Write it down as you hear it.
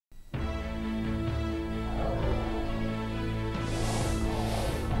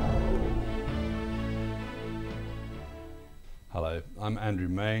Hello, I'm Andrew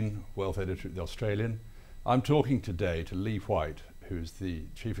Main, Wealth Editor at The Australian. I'm talking today to Lee White, who's the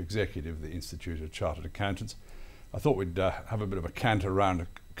Chief Executive of the Institute of Chartered Accountants. I thought we'd have a bit of a cant around a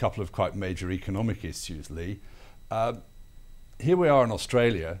couple of quite major economic issues, Lee. Here we are in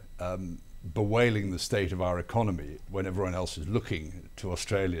Australia, bewailing the state of our economy when everyone else is looking to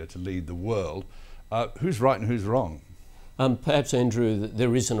Australia to lead the world. Who's right and who's wrong? Perhaps, Andrew,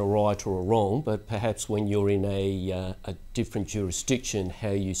 there isn't a right or a wrong, but perhaps when you're in a different jurisdiction,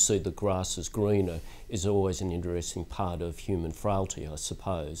 how you see the grass is greener is always an interesting part of human frailty, I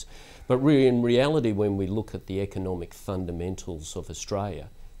suppose. But really, in reality, when we look at the economic fundamentals of Australia,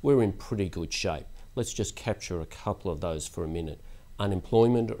 we're in pretty good shape. Let's just capture a couple of those for a minute.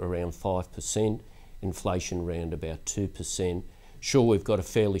 Unemployment around 5%, inflation around about 2%. Sure, we've got a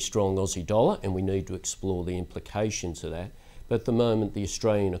fairly strong Aussie dollar and we need to explore the implications of that. But at the moment, the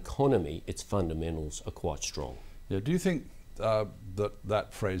Australian economy, its fundamentals are quite strong. Yeah, do you think that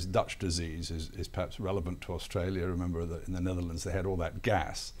phrase Dutch disease is perhaps relevant to Australia? Remember that in the Netherlands they had all that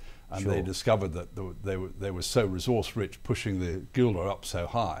gas and Sure. They discovered that they were so resource rich, pushing the guilder up so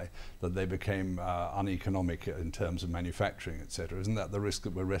high that they became uneconomic in terms of manufacturing, etc. Isn't that the risk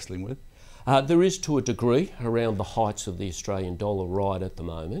that we're wrestling with? There is, to a degree, around the heights of the Australian dollar right at the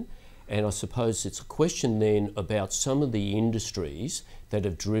moment, and I suppose it's a question then about some of the industries that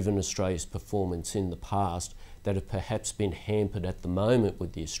have driven Australia's performance in the past that have perhaps been hampered at the moment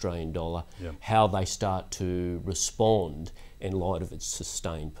with the Australian dollar, how they start to respond in light of its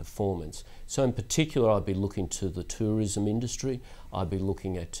sustained performance. So in particular, I'd be looking to the tourism industry, I'd be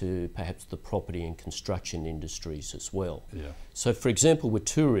looking at perhaps the property and construction industries as well. So for example, with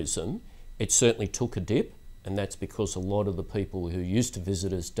tourism, it certainly took a dip, and that's because a lot of the people who used to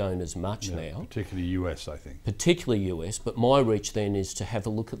visit us don't as much now. Particularly US, I think. Particularly US, but my reach then is to have a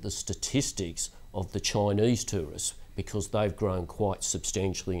look at the statistics of the Chinese tourists, because they've grown quite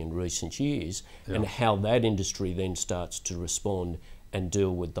substantially in recent years, and how that industry then starts to respond and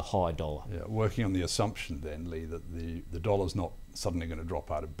deal with the high dollar. Yeah, working on the assumption then, Lee, that the dollar's not suddenly going to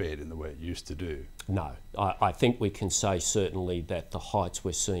drop out of bed in the way it used to do. No, I think we can say certainly that the heights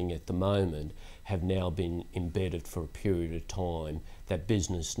we're seeing at the moment have now been embedded for a period of time, that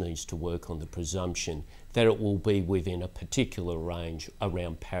business needs to work on the presumption that it will be within a particular range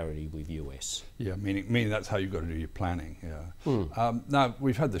around parity with US. Yeah, meaning that's how you've got to do your planning. Yeah. Now,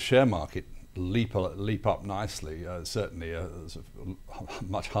 we've had the share market leap up nicely, certainly there's a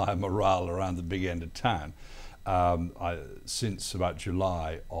much higher morale around the big end of town since about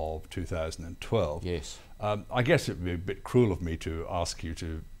July of 2012. Yes. I guess it would be a bit cruel of me to ask you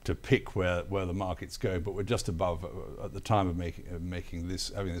to pick where the markets go, but we're just above, at the time of having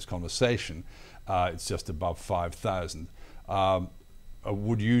this conversation, it's just above 5,000.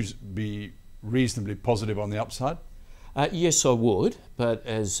 Would you be reasonably positive on the upside? Yes, I would, but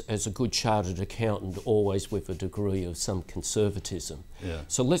as a good chartered accountant, always with a degree of some conservatism.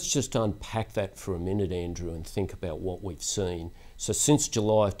 So let's just unpack that for a minute, Andrew, and think about what we've seen. So since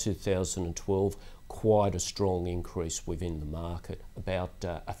July of 2012, quite a strong increase within the market, about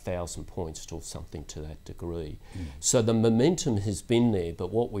 1,000 points or something to that degree. So the momentum has been there,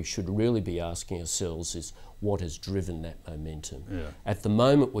 but what we should really be asking ourselves is what has driven that momentum. At the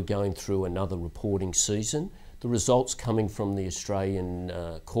moment, we're going through another reporting season. The results coming from the Australian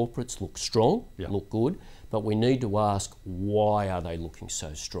corporates look strong, look good, but we need to ask, why are they looking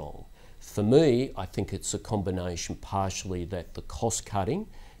so strong? For me, I think it's a combination partially that the cost cutting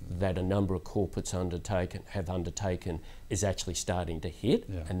that a number of corporates have undertaken is actually starting to hit,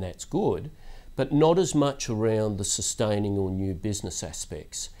 and that's good, but not as much around the sustaining or new business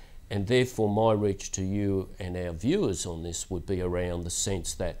aspects. And therefore my reach to you and our viewers on this would be around the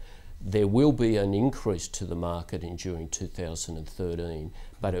sense that there will be an increase to the market during 2013,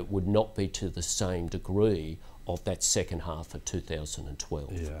 but it would not be to the same degree of that second half of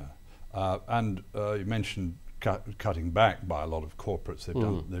 2012. And you mentioned cutting back by a lot of corporates.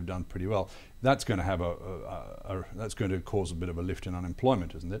 They've done pretty well. That's going to have that's going to cause a bit of a lift in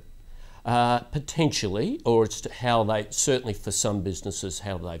unemployment, isn't it? Potentially, or it's how they, certainly for some businesses,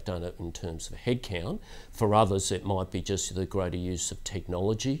 how they've done it in terms of headcount. For others, it might be just the greater use of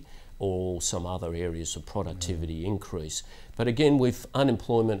technology or some other areas of productivity increase. But again, with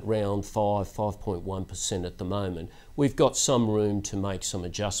unemployment around 5.1% at the moment, we've got some room to make some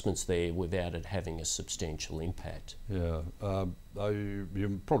adjustments there without it having a substantial impact. You're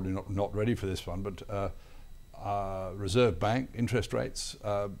probably not ready for this one, but Reserve Bank interest rates,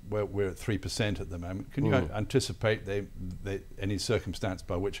 we're at 3% at the moment. Can you anticipate any circumstance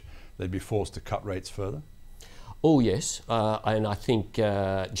by which they'd be forced to cut rates further? Oh yes, and I think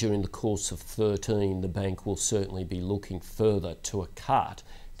during the course of 13 the bank will certainly be looking further to a cut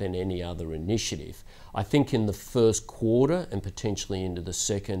than any other initiative. I think in the first quarter and potentially into the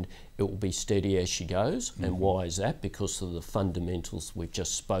second it will be steady as she goes. And why is that? Because of the fundamentals we've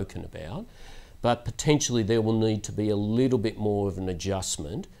just spoken about. But potentially there will need to be a little bit more of an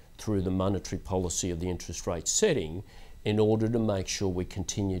adjustment through the monetary policy of the interest rate setting in order to make sure we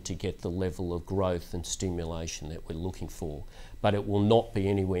continue to get the level of growth and stimulation that we're looking for. But it will not be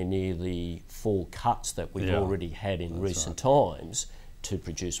anywhere near the 4 cuts that we've already had in recent times to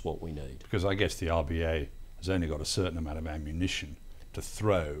produce what we need. Because I guess the RBA has only got a certain amount of ammunition to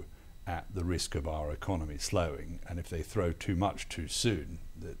throw at the risk of our economy slowing, and if they throw too much too soon,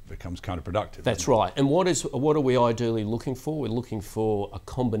 it becomes counterproductive. That's right. And what are we ideally looking for? We're looking for a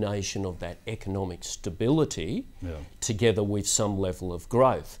combination of that economic stability together with some level of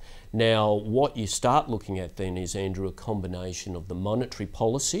growth. Now, what you start looking at then is, Andrew, a combination of the monetary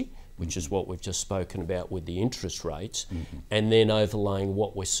policy, which is what we've just spoken about with the interest rates, and then overlaying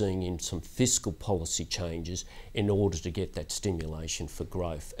what we're seeing in some fiscal policy changes in order to get that stimulation for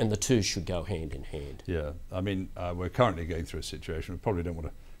growth. And the two should go hand in hand. Yeah, I mean, we're currently going through a situation, we probably don't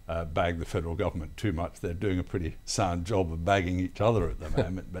want to bag the federal government too much. They're doing a pretty sound job of bagging each other at the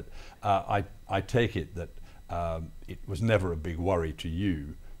moment, but I take it that it was never a big worry to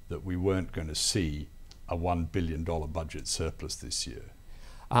you that we weren't going to see a $1 billion budget surplus this year.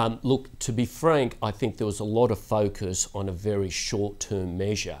 Look, to be frank, I think there was a lot of focus on a very short-term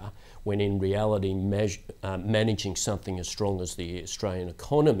measure when in reality managing something as strong as the Australian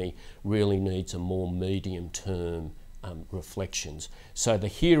economy really needs a more medium-term reflections. So the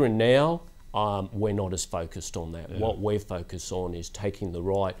here and now, we're not as focused on that. What we're focused on is taking the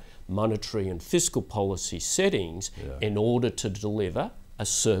right monetary and fiscal policy settings in order to deliver a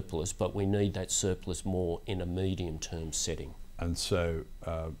surplus, but we need that surplus more in a medium-term setting. And so,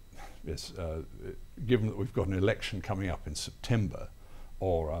 given that we've got an election coming up in September,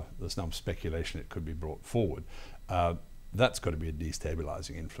 or there's some speculation it could be brought forward, that's got to be a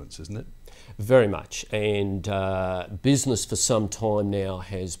destabilising influence, isn't it? Very much. And business for some time now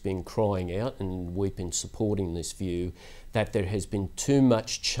has been crying out, and we've been supporting this view, that there has been too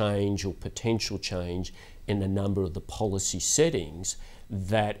much change or potential change in a number of the policy settings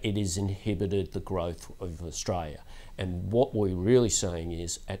that it has inhibited the growth of Australia. And what we're really saying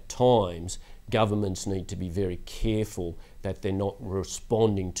is, at times, governments need to be very careful that they're not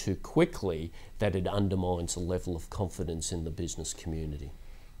responding too quickly, that it undermines the level of confidence in the business community.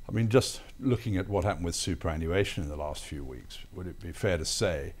 I mean, just looking at what happened with superannuation in the last few weeks, would it be fair to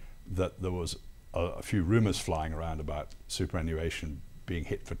say that there was a few rumours flying around about superannuation being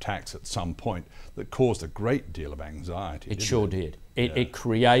hit for tax at some point that caused a great deal of anxiety? It sure did. It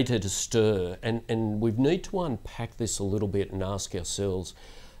created a stir, and we need to unpack this a little bit and ask ourselves,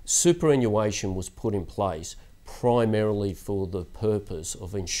 superannuation was put in place primarily for the purpose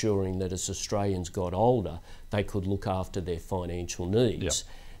of ensuring that as Australians got older, they could look after their financial needs.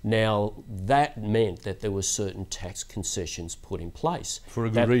 Now, that meant that there were certain tax concessions put in place. For a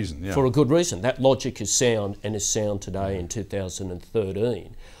good reason, For a good reason. That logic is sound, and is sound today in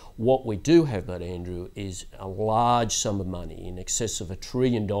 2013. What we do have, but Andrew, is a large sum of money, in excess of $1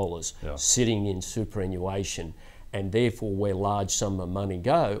 trillion, sitting in superannuation, and therefore where large sum of money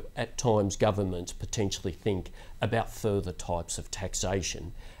go, at times governments potentially think about further types of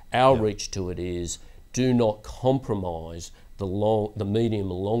taxation. Our reach to it is, do not compromise the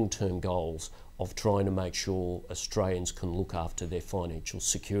medium and long-term goals of trying to make sure Australians can look after their financial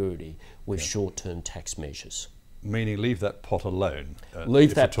security with short-term tax measures. Meaning leave that pot alone.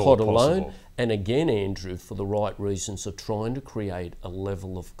 Leave that pot alone, and again, Andrew, for the right reasons of trying to create a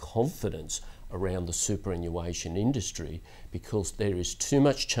level of confidence around the superannuation industry, because there is too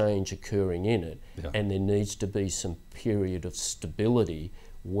much change occurring in it, and there needs to be some period of stability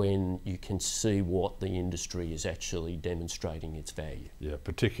when you can see what the industry is actually demonstrating its value. Yeah,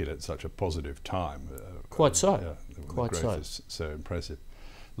 particularly at such a positive time. Quite so. The growth is so impressive.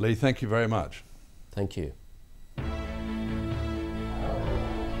 Lee, thank you very much. Thank you.